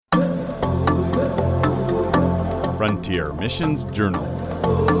Frontier Missions Journal.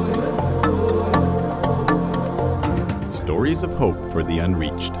 Stories of hope for the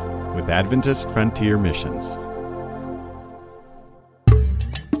unreached with Adventist Frontier Missions.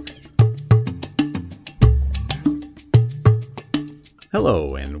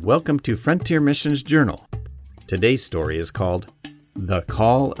 Hello and welcome to Frontier Missions Journal. Today's story is called The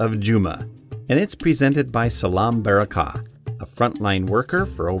Call of Juma, and it's presented by Salam Barakah, a frontline worker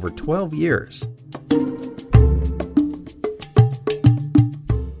for over 12 years.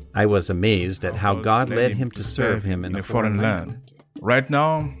 I was amazed at how God led him to serve him in a foreign land. Right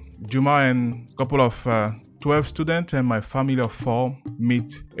now, Juma and a couple of 12 students and my family of 4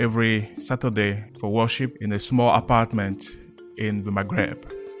 meet every Saturday for worship in a small apartment in the Maghreb.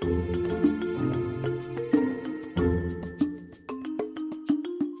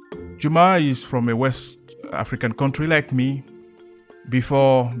 Juma is from a West African country like me.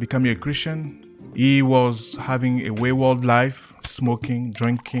 Before becoming a Christian, he was having a wayward life, smoking,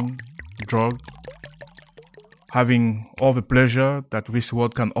 drinking, drug, having all the pleasure that this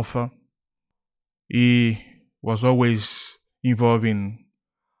world can offer. He was always involved in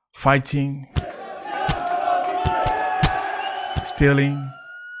fighting, stealing,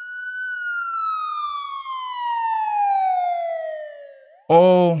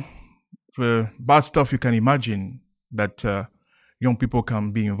 all the bad stuff you can imagine that young people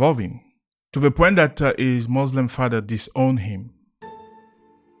can be involved in, to the point that his Muslim father disowned him.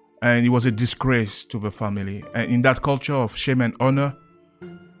 And it was a disgrace to the family. And in that culture of shame and honor,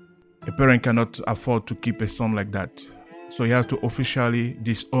 a parent cannot afford to keep a son like that. So he has to officially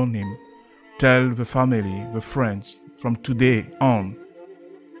disown him, tell the family, the friends, from today on,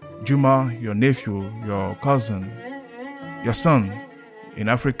 Juma, your nephew, your cousin, your son. In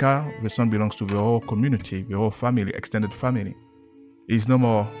Africa, the son belongs to the whole community, the whole family, extended family. He's no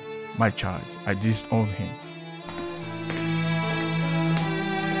more my child. I disown him.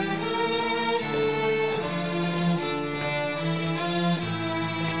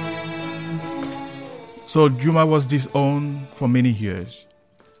 So Juma was disowned for many years.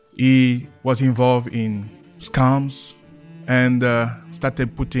 He was involved in scams and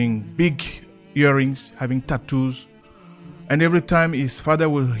started putting big earrings, having tattoos. And every time his father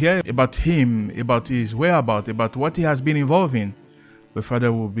will hear about him, about his whereabouts, about what he has been involved in, the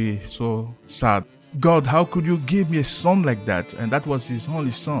father will be so sad. God, how could you give me a son like that? And that was his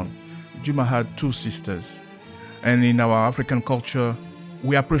only son. Juma had 2 sisters. And in our African culture,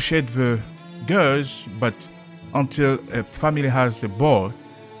 we appreciate the girls, but until a family has a boy,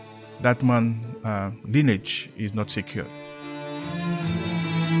 that man's lineage is not secure.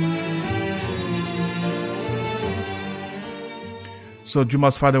 So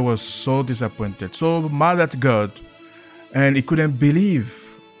Juma's father was so disappointed, so mad at God, and he couldn't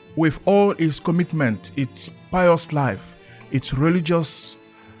believe with all his commitment, its pious life, its religious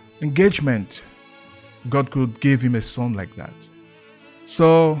engagement, God could give him a son like that.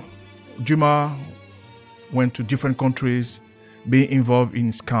 So Juma went to different countries, being involved in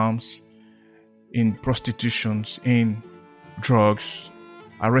scams, in prostitutions, in drugs,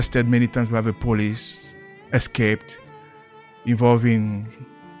 arrested many times by the police, escaped, involved in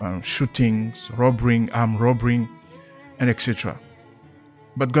shootings, robbery, armed robbery, and etc.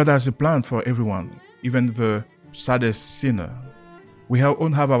 But God has a plan for everyone, even the saddest sinner. We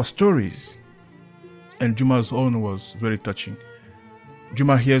all have our stories, and Juma's own was very touching.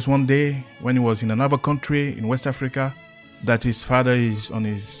 Juma hears one day, when he was in another country in West Africa, that his father is on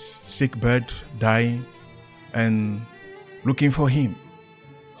his sick bed, dying, and looking for him.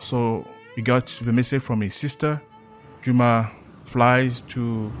 So he got the message from his sister. Juma flies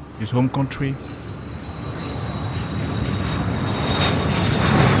to his home country.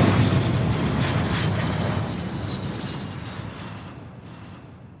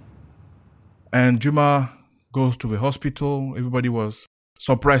 And Juma goes to the hospital. Everybody was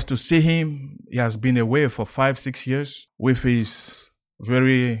surprised to see him. He has been away for 5-6 years with his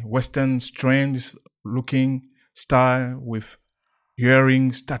very Western, strange looking style, with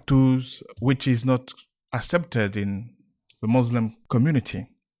earrings, tattoos, which is not accepted in the Muslim community.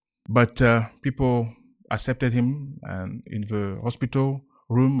 But people accepted him and in the hospital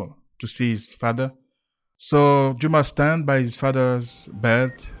room to see his father. So Juma stands by his father's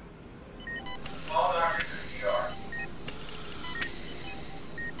bed.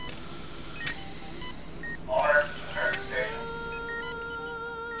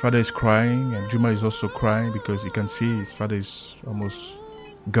 Father is crying, and Juma is also crying because he can see his father is almost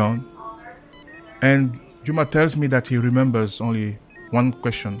gone. And Juma tells me that he remembers only 3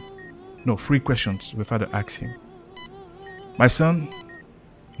 questions the father asked him. My son,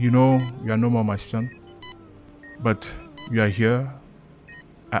 you know you are no more my son. but you are here.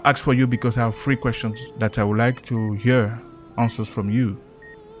 I asked for you because I have 3 questions that I would like to hear answers from you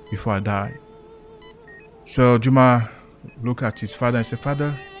before I die. So Juma looked at his father and said,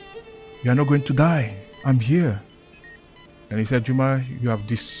 Father, you are not going to die. I'm here. And he said, Juma, you have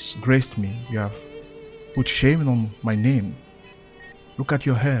disgraced me. You have put shame on my name. Look at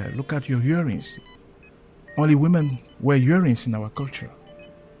your hair. Look at your earrings. Only women wear earrings in our culture.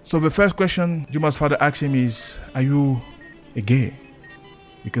 So the first question Juma's father asked him is, are you a gay?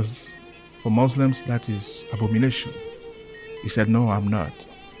 Because for Muslims, that is abomination. He said, no, I'm not.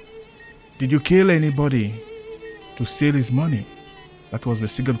 Did you kill anybody to steal his money? That was the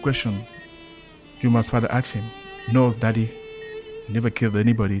second question Juma's father asked him. No, Daddy, I never killed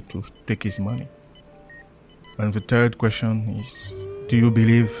anybody to take his money. And the third question is, do you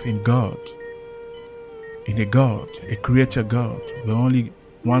believe in God? In a God, a creator God, the only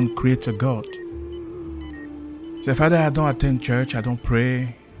one creator God. He said, Father, I don't attend church, I don't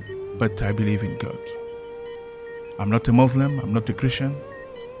pray, but I believe in God. I'm not a Muslim, I'm not a Christian,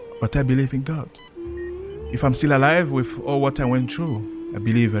 but I believe in God. If I'm still alive with all what I went through, I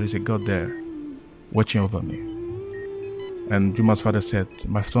believe there is a God there watching over me. And Juma's father said,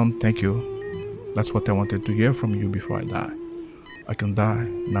 my son, thank you. That's what I wanted to hear from you before I die. I can die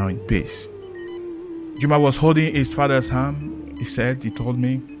now in peace. Juma was holding his father's hand. He told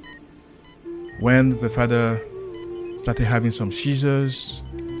me, when the father started having some seizures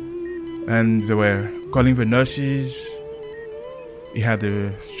and they were calling the nurses, he had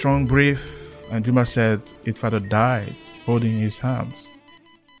a strong breath, and Juma said his father died holding his hands.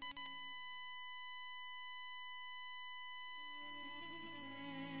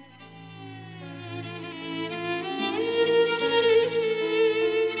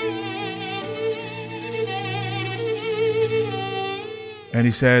 And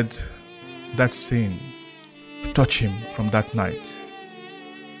he said that sin touched him from that night.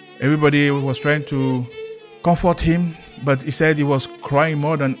 Everybody was trying to comfort him, but he said he was crying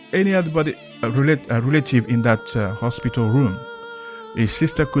more than any other relative in that hospital room. His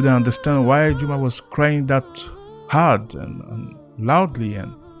sister couldn't understand why Juma was crying that hard and loudly.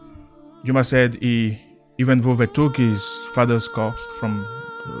 And Juma said even though they took his father's corpse from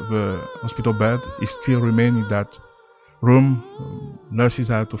the hospital bed, he still remained in that room. Nurses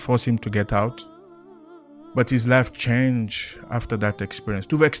had to force him to get out. But his life changed after that experience,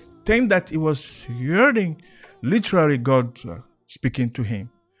 to the extent that he was hearing literally God speaking to him.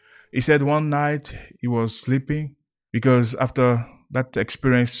 He said one night he was sleeping because after that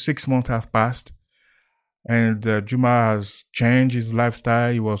experience, 6 months have passed, and Juma has changed his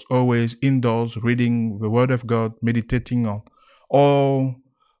lifestyle. He was always indoors reading the Word of God, meditating on all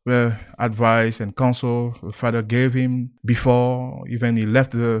the advice and counsel the father gave him before even he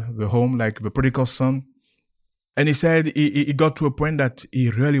left the home, like the prodigal son. And he said he got to a point that he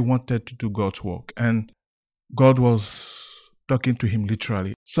really wanted to do God's work, and God was talking to him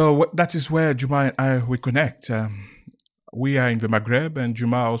literally. So that is where Juma and I, we connect. We are in the Maghreb, and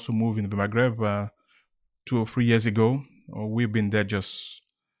Juma also moved in the Maghreb 2 or 3 years ago. We've been there just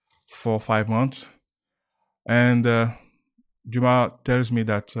 4 or 5 months. And Juma tells me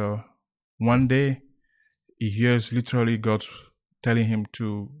that one day he hears literally God telling him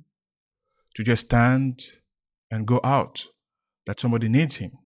to just stand and go out, that somebody needs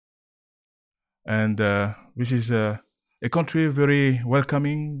him. And this is a country very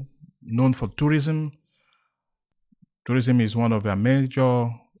welcoming, known for tourism. Tourism is one of their major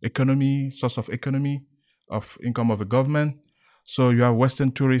source of economy, of income of the government. So you have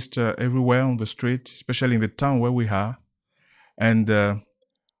Western tourists everywhere on the street, especially in the town where we are. And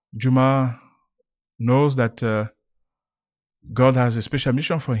Juma knows that God has a special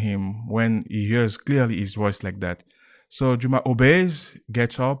mission for him when he hears clearly his voice like that. So Juma obeys,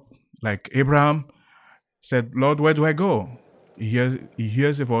 gets up, like Abraham said, Lord, where do I go? He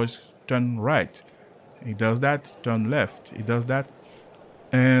hears a voice, turn right. He does that, turn left. He does that.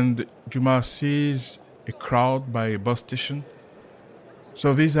 And Juma sees a crowd by a bus station.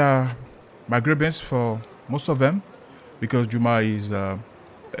 So these are Maghrebins for most of them, because Juma is a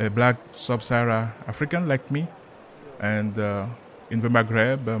black sub-Sahara African like me. And in the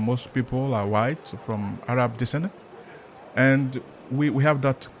Maghreb, most people are white from Arab descent. And we have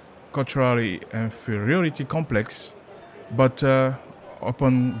that cultural inferiority complex. But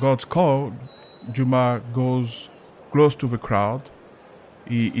upon God's call, Juma goes close to the crowd.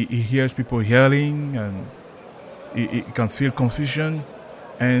 He hears people yelling, and he can feel confusion.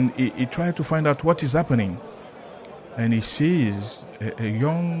 And he tries to find out what is happening. And he sees a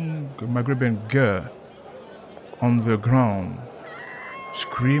young Maghrebian girl on the ground,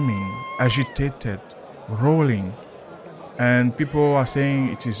 screaming, agitated, rolling. And people are saying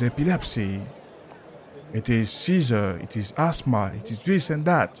it is epilepsy, it is seizure, it is asthma, it is this and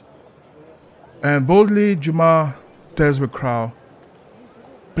that. And boldly, Juma tells the crowd,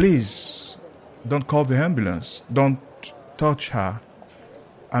 please, don't call the ambulance. Don't touch her.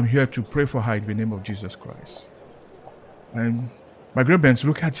 I'm here to pray for her in the name of Jesus Christ. And Maghrebans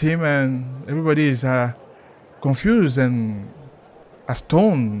look at him and everybody is confused and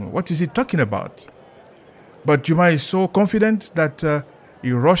astonished. What is he talking about? But Juma is so confident that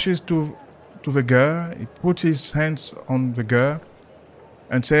he rushes to the girl. He puts his hands on the girl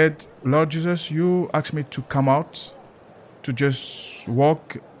and said, Lord Jesus, you asked me to come out, to just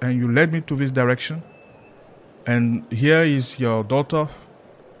walk, and you led me to this direction. And here is your daughter,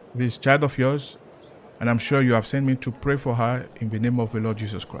 this child of yours, and I'm sure you have sent me to pray for her in the name of the Lord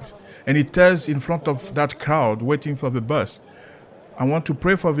Jesus Christ. And he tells in front of that crowd waiting for the bus, I want to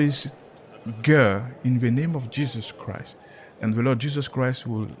pray for this girl in the name of Jesus Christ. And the Lord Jesus Christ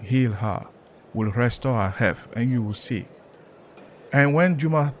will heal her, will restore her health, and you will see. And when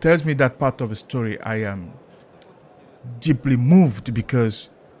Juma tells me that part of the story, I am deeply moved because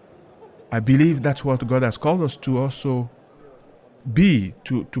I believe that's what God has called us to also be,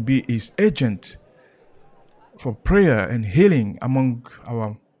 to be his agent for prayer and healing among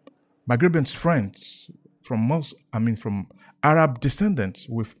our Maghreban friends from Arab descendants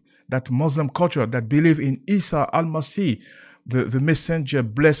with that Muslim culture that believe in Isa al-Masih, the messenger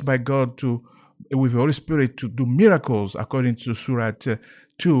blessed by God with the Holy Spirit to do miracles according to Surah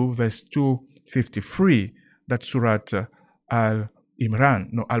 2, verse 253. That's Surah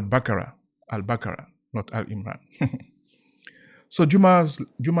Al-Imran, no, Al-Baqarah, not Al-Imran. So Juma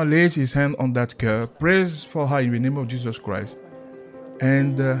lays his hand on that girl, prays for her in the name of Jesus Christ.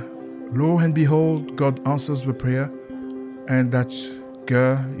 And lo and behold, God answers the prayer, and that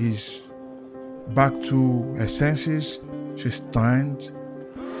girl is back to her senses. She stands.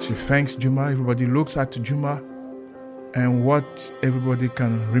 She thanks Juma. Everybody looks at Juma. And what everybody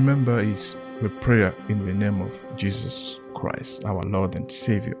can remember is the prayer in the name of Jesus Christ, our Lord and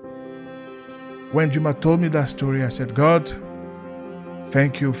Savior. When Juma told me that story, I said, God,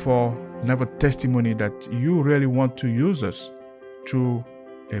 thank you for another testimony that you really want to use us to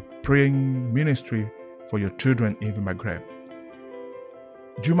a praying ministry for your children in the Maghreb.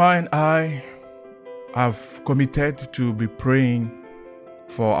 Juma and I have committed to be praying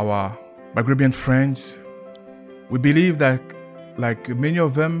for our Maghrebian friends. We believe that, like many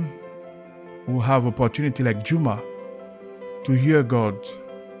of them who have opportunity like Juma to hear God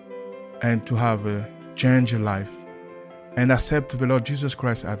and to have a changed life and accept the Lord Jesus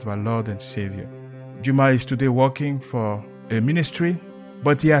Christ as our Lord and Savior. Juma is today working for a ministry,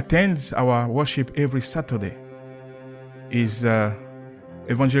 but he attends our worship every Saturday. He's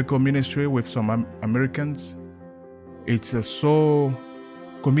evangelical ministry with some Americans. It's so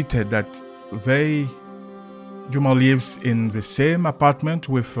committed that Juma lives in the same apartment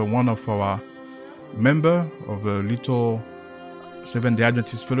with one of our members of a little Seventh-day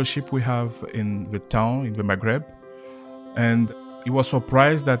Adventist fellowship we have in the town, in the Maghreb. And he was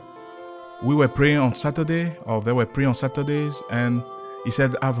surprised that we were praying on Saturday, or they were praying on Saturdays. And he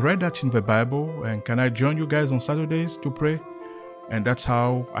said, I've read that in the Bible, and can I join you guys on Saturdays to pray? And that's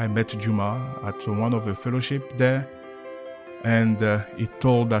how I met Juma at one of the fellowship there. And he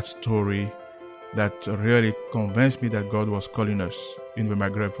told that story that really convinced me that God was calling us in the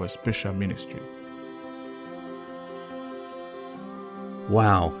Maghreb for a special ministry.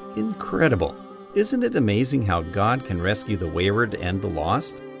 Wow, incredible. Isn't it amazing how God can rescue the wayward and the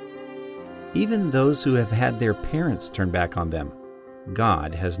lost? Even those who have had their parents turn back on them,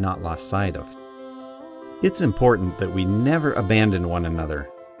 God has not lost sight of. It's important that we never abandon one another,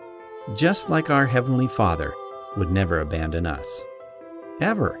 just like our Heavenly Father would never abandon us.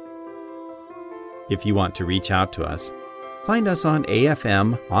 Ever. If you want to reach out to us, find us on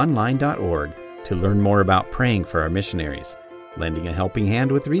afmonline.org to learn more about praying for our missionaries, lending a helping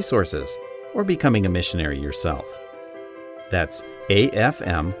hand with resources, or becoming a missionary yourself. That's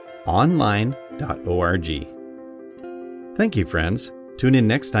afmonline.org. Thank you, friends. Tune in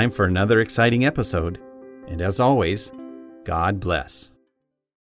next time for another exciting episode. And as always, God bless.